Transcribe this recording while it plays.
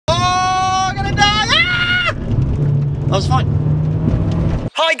I was fine.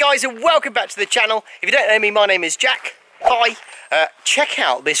 Hi guys and welcome back to the channel. If you don't know me, my name is Jack. Hi. Check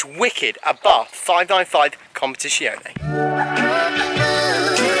out this wicked Abarth 595 Competizione.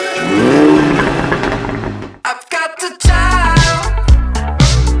 I've got the time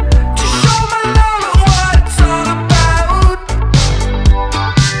to show my love and what it's all about.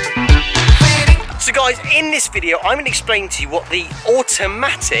 So guys, in this video I'm going to explain to you what the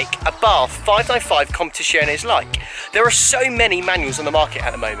automatic Abarth 595 Competizione is like. There are so many manuals on the market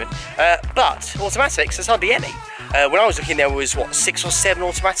at the moment, but automatics, there's hardly any. When I was looking, there was what, 6 or 7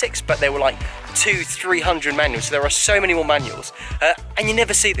 automatics, but there were like 200-300 manuals. So there are so many more manuals, and you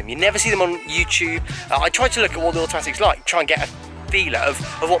never see them. You never see them on YouTube. I tried to look at what the automatics like, try and get a feeler of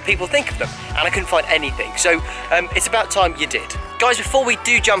what people think of them, and I couldn't find anything. So it's about time you did. Guys, before we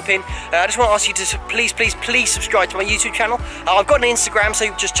do jump in, I just want to ask you to please subscribe to my YouTube channel. I've got an Instagram,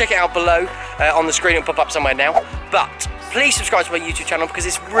 so just check it out below on the screen. It'll pop up somewhere now. But please subscribe to my YouTube channel because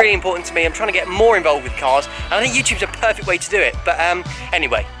it's really important to me. I'm trying to get more involved with cars, and I think YouTube's a perfect way to do it. But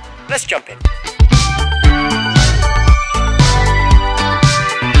anyway, let's jump in.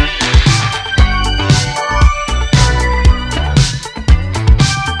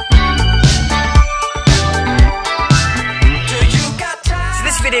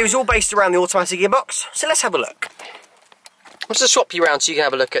 This video is all based around the automatic gearbox, so let's have a look. I'm just going to swap you around so you can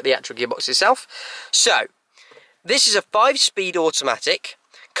have a look at the actual gearbox itself. So, this is a 5-speed automatic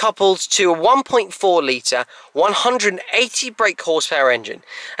coupled to a 1.4 litre 180 brake horsepower engine,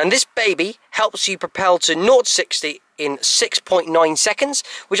 and this baby helps you propel to 0 to 60 in 6.9 seconds,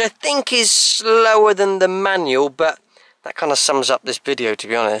 which I think is slower than the manual, but that kind of sums up this video, to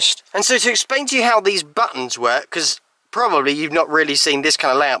be honest. And so to explain to you how these buttons work, because probably you've not really seen this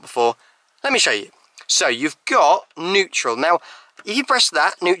kind of layout before, let me show you. So you've got neutral. Now if you press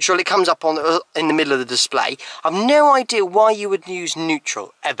that, neutral, it comes up in the middle of the display. I've no idea why you would use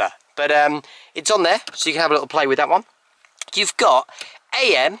neutral, ever. But it's on there, so you can have a little play with that one. You've got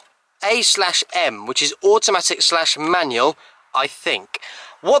AM, A/M, which is automatic/manual, I think.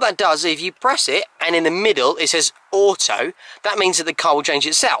 What that does, if you press it, and in the middle it says auto, that means that the car will change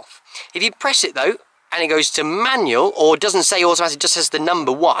itself. If you press it though, and it goes to manual, or doesn't say automatic, just says the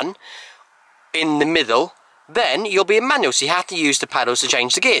number 1 in the middle, then you'll be in manual, so you have to use the paddles to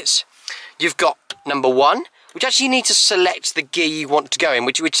change the gears. You've got number 1, which actually you need to select the gear you want to go in,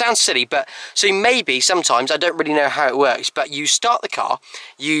 which sounds silly, but so maybe sometimes, I don't really know how it works, but you start the car,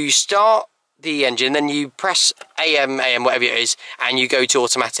 you start the engine, then you press AM, whatever it is, and you go to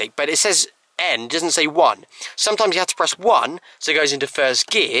automatic, but it says N, it doesn't say 1. Sometimes you have to press 1, so it goes into first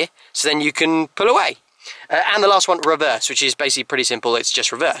gear, so then you can pull away. And the last one, reverse, which is basically pretty simple, it's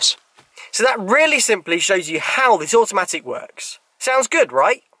just reverse. So that really simply shows you how this automatic works. Sounds good,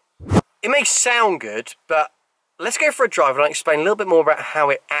 right? It may sound good, but let's go for a drive and I'll explain a little bit more about how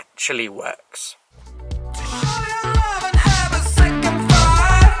it actually works.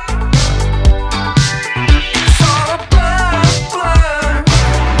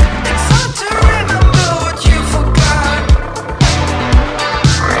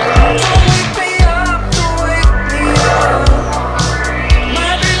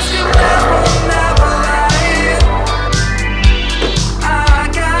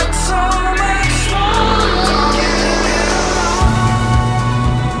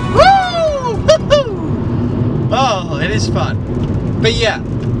 Fun. But yeah,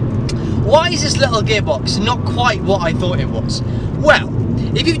 why is this little gearbox not quite what I thought it was? Well,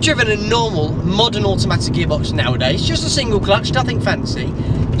 if you've driven a normal modern automatic gearbox nowadays, just a single clutch, nothing fancy,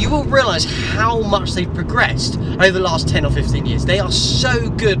 you will realise how much they've progressed over the last 10 or 15 years. They are so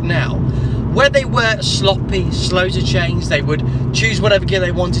good now. Where they were sloppy, slow to change, they would choose whatever gear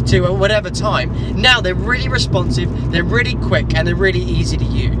they wanted to at whatever time. Now they're really responsive, they're really quick, and they're really easy to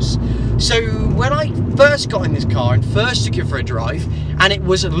use. So when I first got in this car and first took it for a drive, and it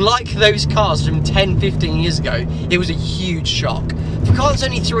was like those cars from 10, 15 years ago, it was a huge shock. For a car that's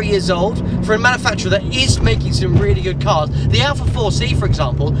only 3 years old, for a manufacturer that is making some really good cars, the Alpha 4C, for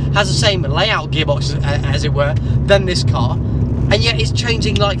example, has the same layout gearbox, as it were, than this car. And yet it's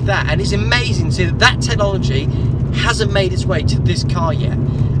changing like that, and it's amazing to see that that technology hasn't made its way to this car yet.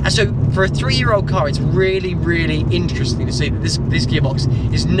 And so for a 3-year-old car, it's really, really interesting to see that this gearbox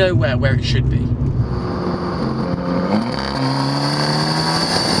is nowhere where it should be.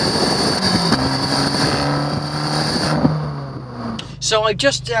 So I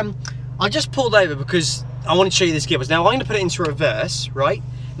just pulled over because I want to show you this gearbox. Now I'm going to put it into reverse, right?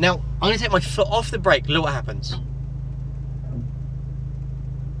 Now I'm going to take my foot off the brake. Look what happens.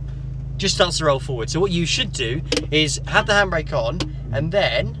 Just starts to roll forward. So what you should do is have the handbrake on, and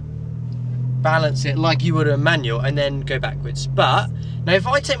then balance it like you would a manual and then go backwards. But now if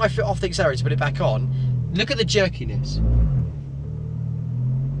I take my foot off the accelerator to put it back on, look at the jerkiness.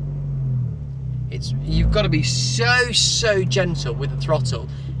 You've got to be so gentle with the throttle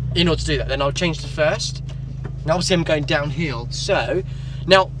in order to do that. Then I'll change to first. Now obviously I'm going downhill, so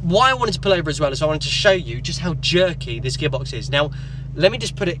now why I wanted to pull over as well is I wanted to show you just how jerky this gearbox is. Now let me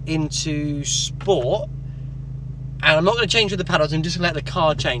just put it into sport, and I'm not going to change with the paddles, I'm just going to let the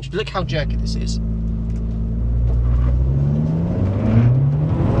car change. Look how jerky this is.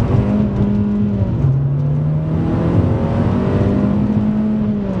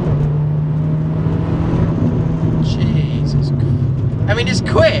 Jesus, I mean it's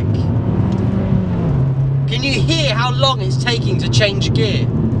quick. Can you hear how long it's taking to change gear?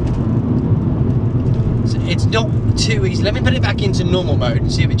 So it's not too easy. Let me put it back into normal mode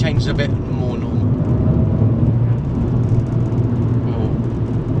and see if it changes a bit more normal.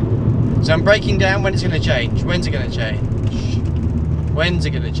 Oh. So I'm braking down. When it's going to change? When's it going to change? When's it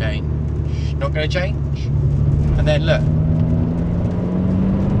going to change? Not going to change. And then look.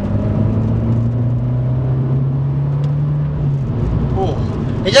 Oh.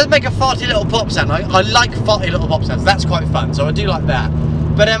 It does make a farty little pop sound. I like farty little pop sounds. That's quite fun, so I do like that.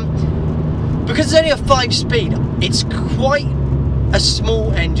 But because it's only a 5-speed, it's quite a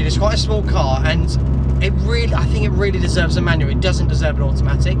small engine. It's quite a small car, and I think it really deserves a manual. It doesn't deserve an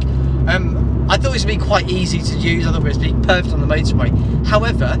automatic. I thought this would be quite easy to use. I thought it would be perfect on the motorway.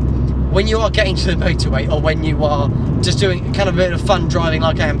 However, when you are getting to the motorway, or when you are just doing kind of a bit of fun driving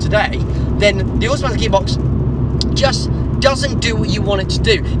like I am today, then the automatic gearbox just doesn't do what you want it to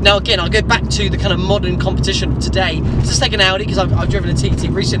do. Now again, I'll go back to the kind of modern competition of today. So let's take an Audi, because I've driven a TT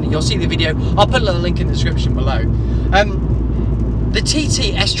recently. You'll see the video. I'll put a little link in the description below. The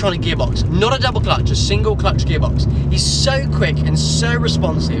TT S-tronic gearbox, not a double clutch, a single clutch gearbox, is so quick and so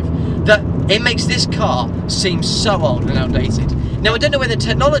responsive that it makes this car seem so old and outdated. Now I don't know whether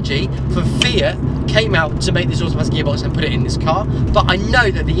technology for Fiat came out to make this automatic gearbox and put it in this car, but I know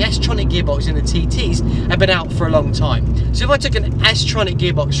that the S-tronic gearbox in the TTs have been out for a long time. So if I took an S-tronic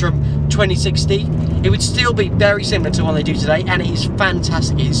gearbox from 2016, it would still be very similar to one they do today, and it is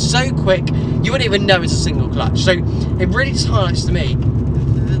fantastic. It is so quick, you wouldn't even know it's a single clutch. So it really just highlights to me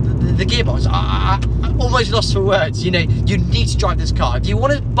the gearbox. I almost lost for words. You know, you need to drive this car. If you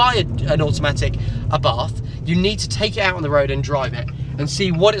want to buy an automatic Abarth, you need to take it out on the road and drive it and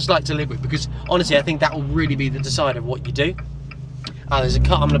see what it's like to live with, because honestly I think that will really be the decider of what you do. There's a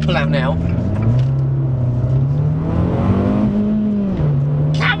car I'm going to pull out now.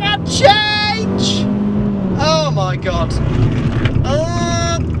 Come on, change! Oh my god.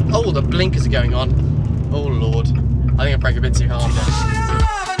 Oh, the blinkers are going on. Oh lord, I think I brake a bit too hard there.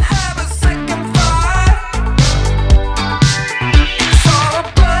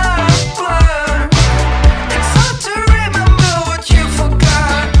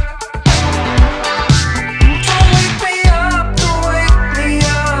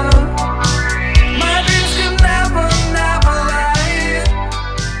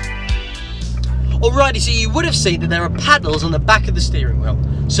 Alrighty, so you would have seen that there are paddles on the back of the steering wheel.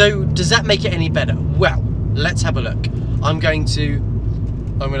 So does that make it any better? Well, let's have a look. I'm going to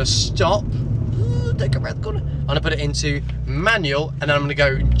stop. Don't go around the corner. I'm going to put it into manual, and then I'm going to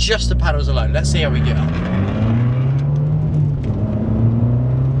go just the paddles alone. Let's see how we get on.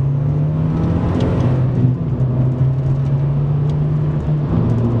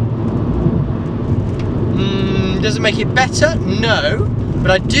 Does it make it better? No. But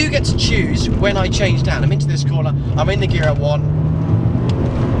I do get to choose when I change down. I'm into this corner. I'm in the gear at 1.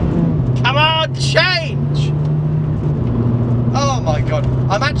 Come on, change! Oh my god.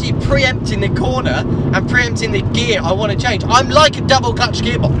 I'm actually preempting the corner and preempting the gear I want to change. I'm like a double clutch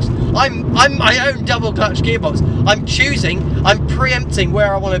gearbox. I'm my own double clutch gearbox. I'm preempting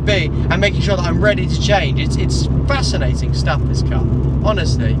where I want to be and making sure that I'm ready to change. It's fascinating stuff, this car.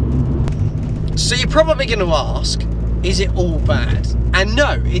 Honestly. So you're probably going to ask, is it all bad? And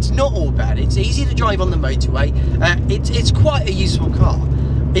no, it's not all bad. It's easy to drive on the motorway. It's quite a useful car.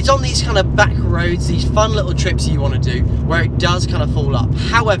 It's on these kind of back roads, these fun little trips you want to do, where it does kind of fall up.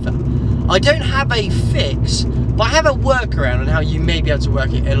 However, I don't have a fix, but I have a workaround on how you may be able to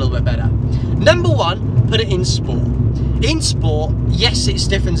work it a little bit better. Number 1, put it in sport. In sport, yes, it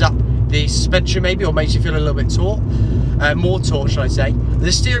stiffens up the suspension maybe, or makes you feel a little bit taut. More taut, should I say.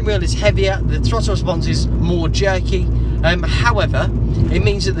 The steering wheel is heavier, the throttle response is more jerky. However, it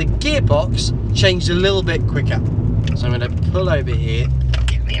means that the gearbox changed a little bit quicker. So I'm going to pull over here,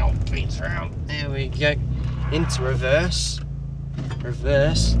 get the old feet around. There we go. Into reverse.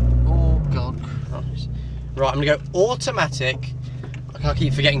 Reverse. Oh God Christ. Right, I'm going to go automatic. I I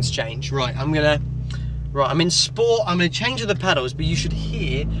keep forgetting to change. Right, I'm in sport. I'm gonna change the pedals, but you should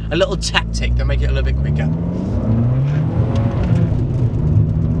hear a little tactic that make it a little bit quicker.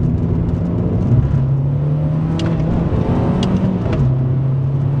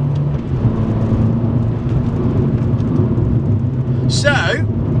 So,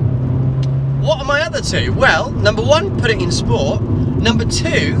 what are my other two? Well, number one, put it in sport. Number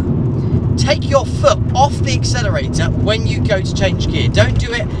two, take your foot off the accelerator when you go to change gear. Don't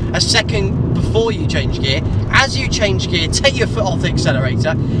do it a second before you change gear. As you change gear, take your foot off the accelerator,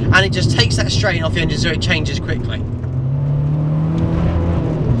 and it just takes that strain off the engine so it changes quickly.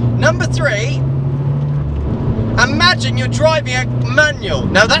 Number three, imagine you're driving a manual.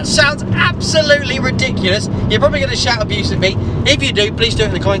 Now that sounds absolutely ridiculous. You're probably going to shout abuse at me. If you do, please do it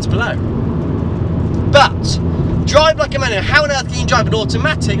in the comments below. But drive like a manual. How on earth can you drive an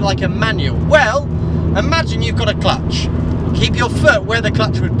automatic like a manual? Well, imagine you've got a clutch. Keep your foot where the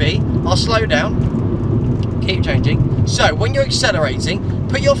clutch would be. I'll slow down. Keep changing. So when you're accelerating,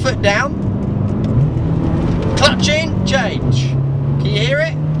 put your foot down. Clutch in, change. Can you hear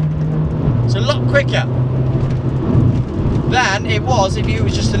it? It's a lot quicker than it was if you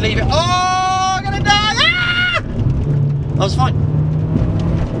was just to leave it. Oh, I'm gonna die! Ah! That was fine.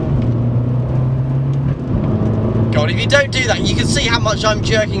 God, if you don't do that, you can see how much I'm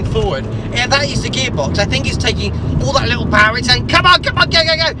jerking forward. Yeah, that is the gearbox. I think it's taking all that little power. It's saying, come on, go, go, go.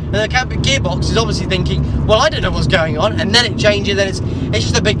 And the gearbox is obviously thinking, well, I don't know what's going on. And then it changes, and it's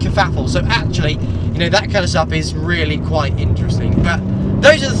just a big kerfuffle. So actually, you know, that kind of stuff is really quite interesting. But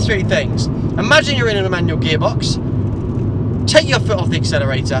those are the three things. Imagine you're in a manual gearbox. Take your foot off the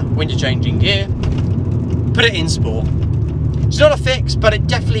accelerator when you're changing gear. Put it in sport. It's not a fix, but it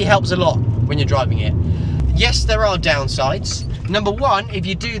definitely helps a lot when you're driving it. Yes, there are downsides. Number one, if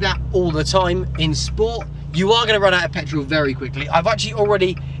you do that all the time in sport, you are going to run out of petrol very quickly. I've actually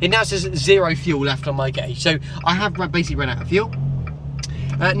already, it now says 0 fuel left on my gauge, so I have basically run out of fuel.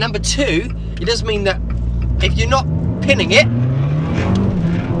 Number two, it does mean that if you're not pinning it,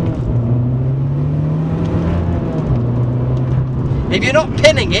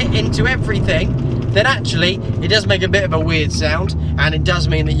 into everything, then actually it does make a bit of a weird sound, and it does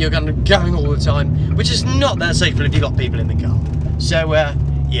mean that you're kind of going all the time, which is not that safe if you've got people in the car. So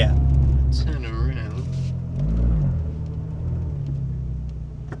yeah, turn around.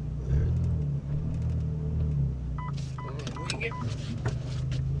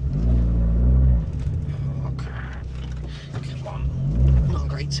 Come on, not a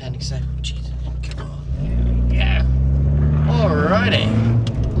great turning so. Jesus, come on, yeah. Alrighty.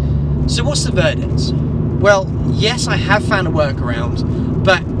 So what's the verdict? Well, yes, I have found a workaround,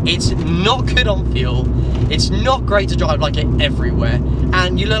 but it's not good on fuel. It's not great to drive like it everywhere,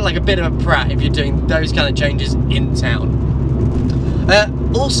 and you look like a bit of a prat if you're doing those kind of changes in town.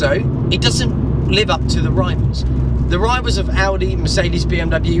 Also, it doesn't live up to the rivals. The rivals of Audi, Mercedes,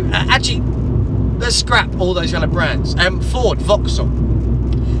 BMW, actually, let's scrap all those kind of brands. Ford, Vauxhall.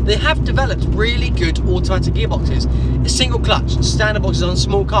 They have developed really good automatic gearboxes, a single clutch, standard boxes on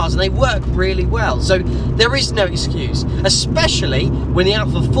small cars, and they work really well. So there is no excuse, especially when the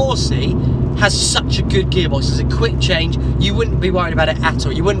Alpha 4C has such a good gearbox. It's a quick change. You wouldn't be worried about it at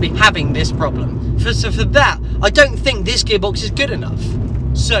all. You wouldn't be having this problem. So for that, I don't think this gearbox is good enough.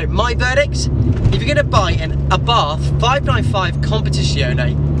 So my verdict, if you're going to buy an Abarth 595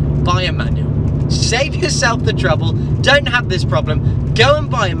 Competizione, buy a manual. Save yourself the trouble. Don't have this problem. Go and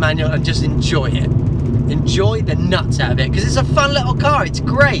buy a manual and just enjoy it. Enjoy the nuts out of it, because it's a fun little car. It's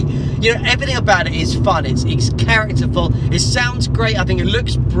great. You know, everything about it is fun. It's characterful. It sounds great. I think it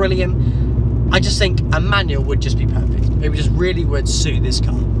looks brilliant. I just think a manual would just be perfect. It would just really would suit this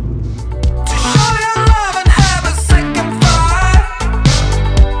car.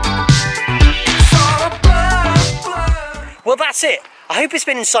 Well, that's it. I hope it's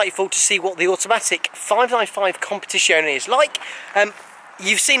been insightful to see what the automatic 595 Competizione is like.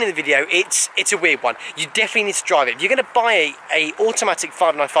 You've seen in the video, it's a weird one. You definitely need to drive it. If you're going to buy a automatic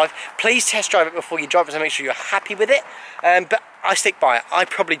 595, please test drive it before you drive it to make sure you're happy with it. But I stick by it. I'd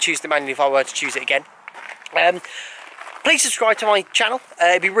probably choose the manual if I were to choose it again. Please subscribe to my channel.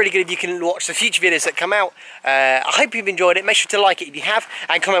 It'd be really good if you can watch the future videos that come out. I hope you've enjoyed it. Make sure to like it if you have,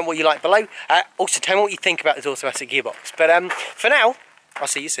 and comment what you like below. Also, tell me what you think about this automatic gearbox. But for now, I'll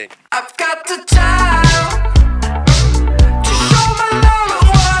see you soon. I've got the time.